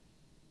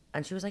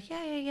 And she was like,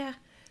 yeah.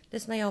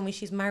 This Naomi,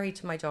 she's married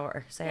to my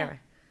daughter, Sarah. Yeah.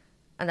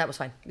 And that was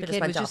fine. The They kid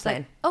just went was off just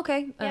playing. like, okay. I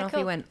don't Yeah, know if cool.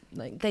 he went,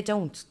 like... They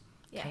don't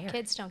Yeah, care.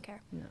 kids don't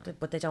care.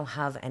 But they don't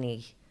have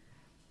any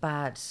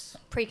badness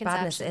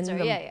Preconceptions in or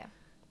them. yeah.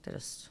 They're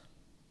just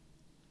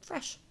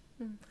fresh.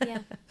 Yeah.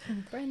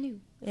 brand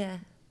new. Yeah.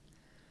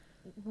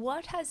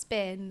 What has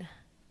been,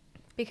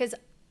 because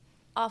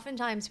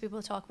oftentimes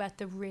people talk about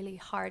the really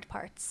hard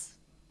parts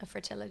of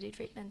fertility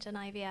treatment and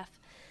IVF,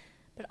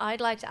 but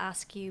I'd like to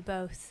ask you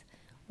both,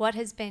 what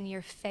has been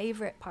your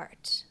favorite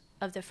part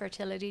of the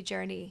fertility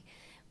journey,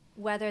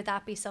 whether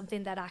that be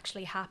something that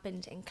actually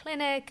happened in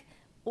clinic,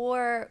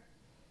 or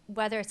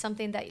whether it's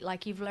something that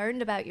like you've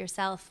learned about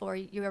yourself or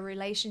your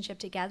relationship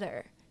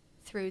together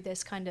through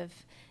this kind of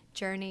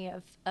journey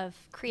of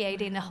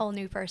creating a whole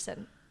new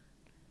person.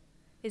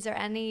 Is there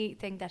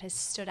anything that has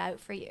stood out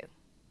for you?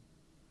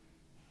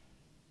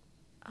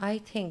 I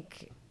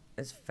think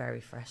it's very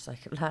fresh. Like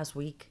last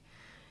week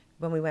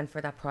when we went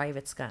for that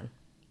private scan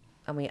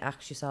and we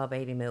actually saw a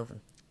baby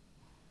moving.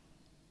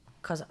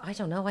 Because I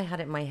don't know, I had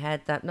it in my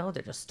head that no,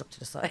 they're just stuck to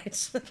the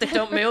sides. They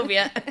don't move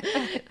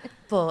yet.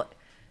 But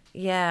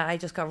yeah, I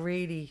just got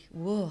really,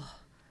 whoa.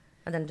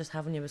 And then just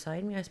having you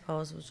beside me, I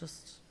suppose, was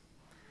just,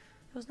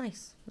 it was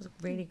nice. It was a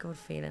really good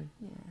feeling.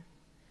 Yeah.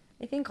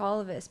 I think all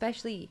of it,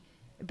 especially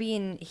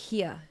being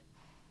here.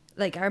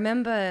 Like, I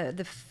remember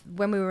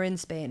when we were in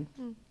Spain,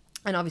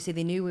 and obviously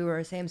they knew we were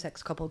a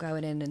same-sex couple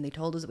going in, and they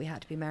told us that we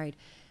had to be married.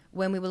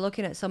 When we were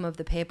looking at some of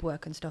the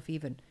paperwork and stuff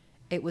even,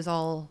 it was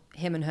all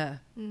him and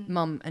her,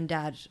 mum and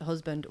dad,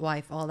 husband,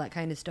 wife, all that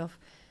kind of stuff.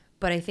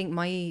 But I think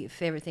my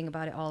favourite thing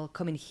about it all,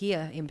 coming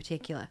here in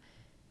particular,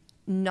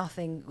 not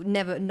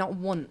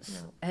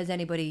once has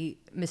anybody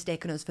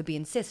mistaken us for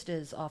being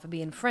sisters or for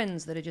being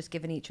friends that are just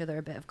giving each other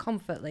a bit of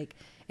comfort. Like,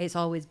 it's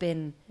always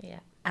been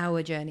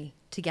our journey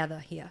together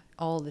here,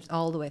 all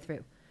the way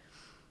through.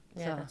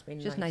 Yeah, So, that's been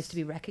just nice to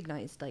be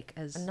recognised, like,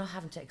 as... And not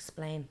having to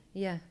explain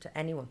Yeah. to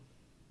anyone.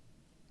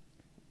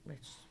 which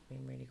has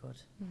been really good.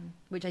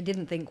 Which I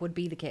didn't think would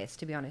be the case,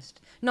 to be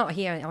honest. Not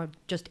here, or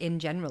just in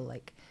general.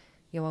 Like,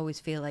 you always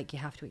feel like you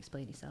have to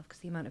explain yourself because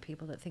the amount of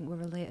people that think we're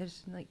related,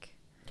 like...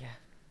 Yeah.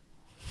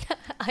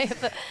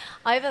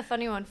 I have a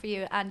funny one for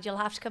you, and you'll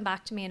have to come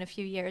back to me in a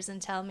few years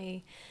and tell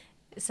me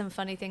some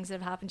funny things that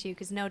have happened to you,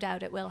 because no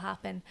doubt it will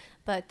happen.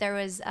 But there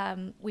was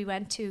we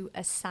went to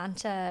a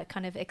Santa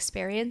kind of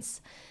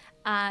experience,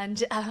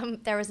 and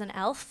there was an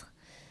elf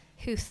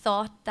who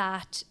thought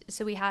that,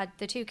 so we had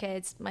the two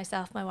kids,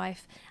 myself, my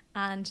wife,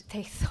 and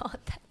they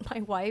thought that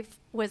my wife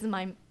was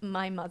my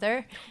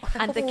mother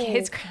and the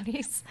kids'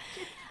 grannies,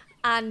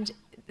 and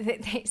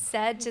they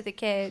said to the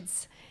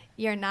kids,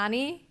 "Your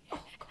nanny."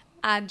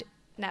 And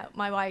now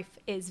my wife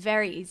is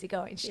very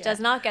easygoing. She does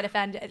not get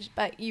offended,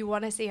 but you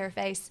want to see her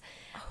face.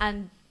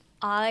 And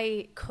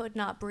I could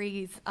not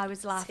breathe. I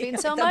was laughing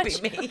so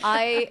much.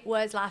 I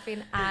was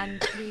laughing,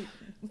 and we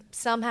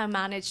somehow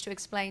managed to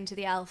explain to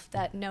the elf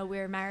that no,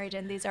 we're married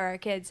and these are our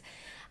kids.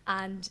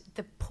 And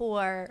the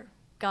poor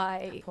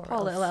guy, Poor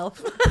little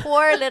elf.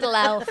 poor little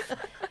elf,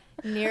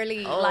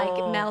 nearly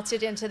like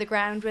melted into the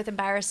ground with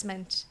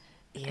embarrassment,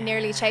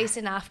 nearly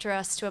chasing after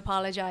us to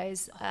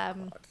apologize.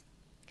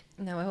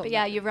 No, I hope But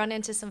yeah, you run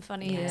into some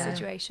funny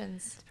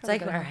situations. It's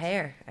like with our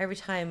hair. Every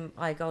time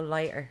I go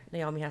lighter,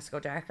 Naomi has to go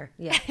darker.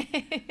 Yeah.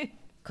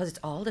 Because it's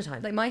all the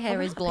time. Like, my hair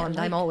is blonde.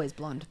 I'm always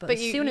blonde. But as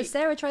soon as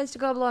Sarah tries to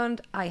go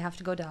blonde, I have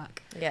to go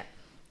dark. Yeah.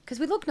 Because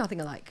we look nothing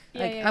alike.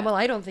 Yeah, like, yeah. Well,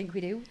 I don't think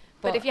we do.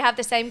 But if you have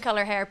the same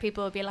colour hair,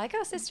 people will be like,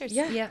 oh, sisters.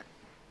 Yeah. Yeah.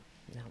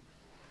 No.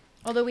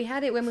 Although we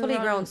had it when we Fully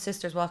were grown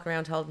sisters walking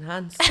around holding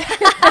hands.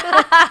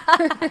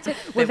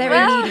 We're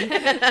very needy.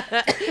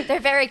 They're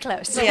very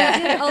close.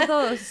 Yeah.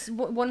 Although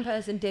one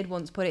person did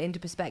once put it into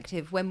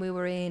perspective. When we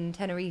were in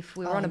Tenerife,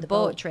 we were on a the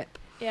boat boat. trip.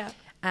 Yeah.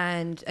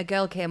 And a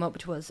girl came up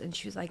to us and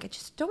she was like, I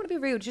just don't want to be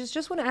rude.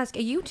 Just want to ask,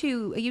 are you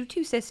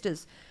two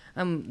sisters?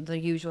 The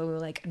usual, we were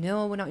like,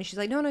 no, we're not. And she's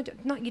like, no,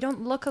 not, you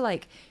don't look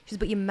alike. She says,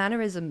 but your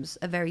mannerisms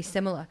are very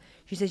similar.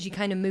 She says, you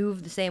kind of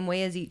move the same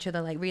way as each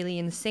other, like really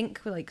in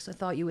sync. We're like, so I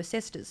thought you were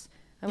sisters.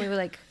 And we were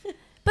like,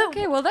 But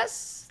okay, well,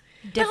 that's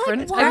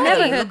different. why? I've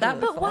never heard that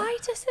before. But why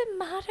does it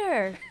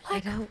matter?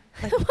 Like,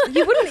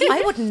 You wouldn't even,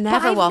 I would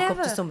never I've walk up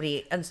never- to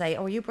somebody and say,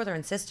 oh, are you brother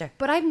and sister?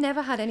 But I've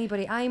never had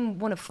anybody, I'm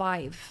one of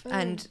 5,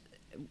 and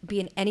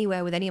being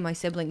anywhere with any of my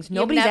siblings,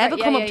 nobody's never- ever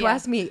yeah, come yeah, up to yeah.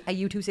 ask me, are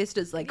you two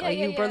sisters? Like, Yeah, are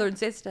yeah, you yeah. brother and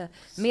sister?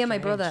 Me and my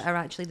brother Strange. are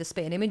actually the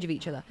spitting image of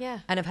each other. Yeah.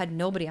 And I've had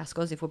nobody ask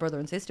us if we're brother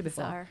and sister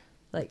before. bizarre.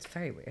 Like, It's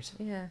very weird.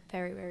 yeah,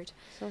 Very weird.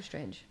 so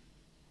strange.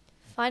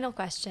 Final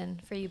question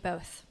for you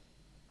both.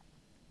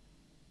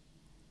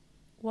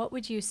 What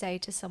would you say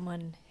to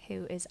someone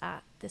who is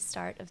at the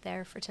start of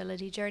their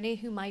fertility journey,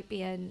 who might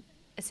be in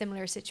a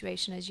similar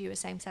situation as you, a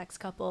same-sex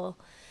couple,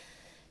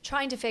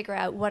 trying to figure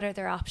out what are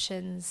their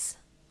options,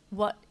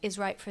 what is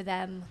right for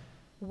them,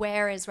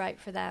 where is right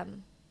for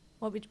them?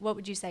 What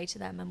would you say to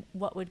them, and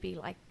what would be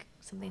like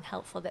something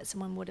helpful that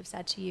someone would have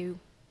said to you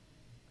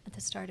at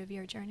the start of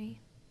your journey?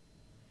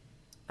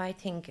 I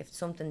think if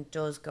something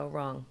does go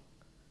wrong,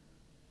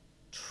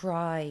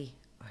 try,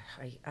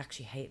 I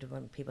actually hate it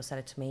when people said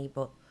it to me,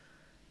 but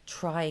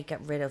try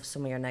get rid of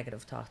some of your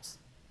negative thoughts,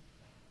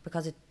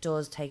 because it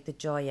does take the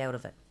joy out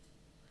of it.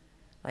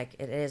 Like,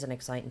 it is an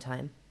exciting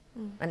time.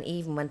 And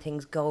even when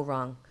things go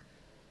wrong,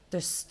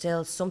 there's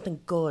still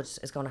something good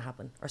is going to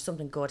happen, or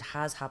something good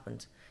has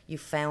happened. You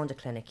found a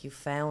clinic, you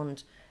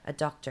found a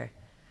doctor.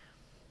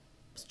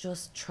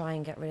 Just try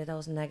and get rid of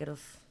those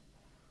negative,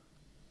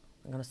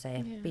 I'm going to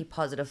say, be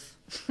positive.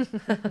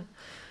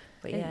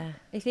 But yeah.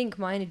 I think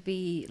mine would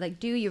be, like,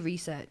 do your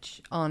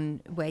research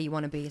on where you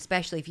want to be,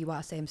 especially if you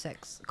are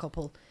same-sex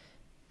couple,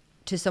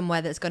 to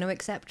somewhere that's going to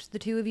accept the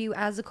two of you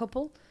as a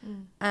couple,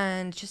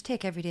 and just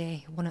take every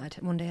day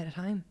one day at a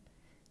time.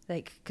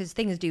 Like, because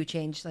things do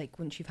change. Like,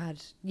 once you've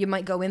had, you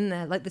might go in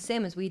there like the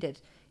same as we did.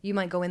 You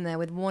might go in there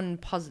with one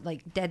positive,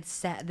 like, dead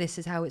set, this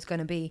is how it's going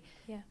to be.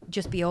 Yeah.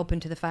 Just be open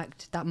to the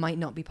fact that might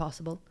not be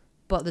possible,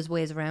 but there's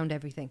ways around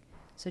everything.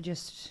 So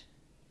just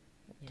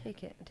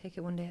take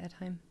it one day at a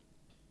time.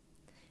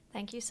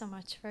 Thank you so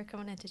much for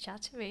coming in to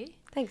chat to me.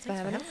 Thanks for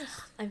having us.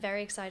 I'm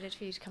very excited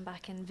for you to come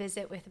back and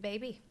visit with a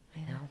baby. I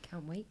know.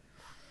 Can't wait.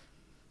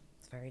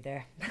 It's very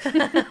there.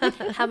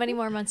 How many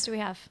more months do we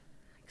have?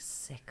 Like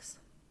 6.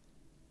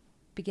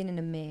 Beginning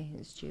of May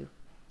is due.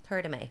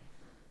 3rd of May.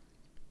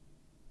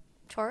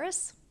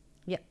 Taurus?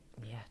 Yep.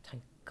 Yeah,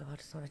 thank God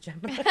it's not a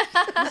Gemini.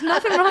 There's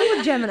nothing wrong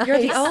with Gemini. You're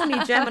the only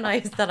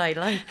Geminis that I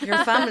like.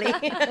 Your family.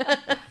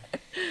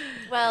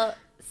 Well,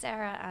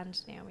 Sarah and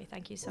Naomi,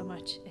 thank you so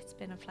much. It's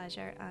been a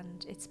pleasure,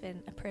 and it's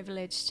been a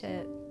privilege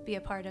to be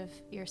a part of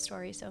your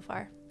story so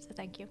far. So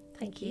thank you.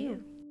 Thank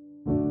you.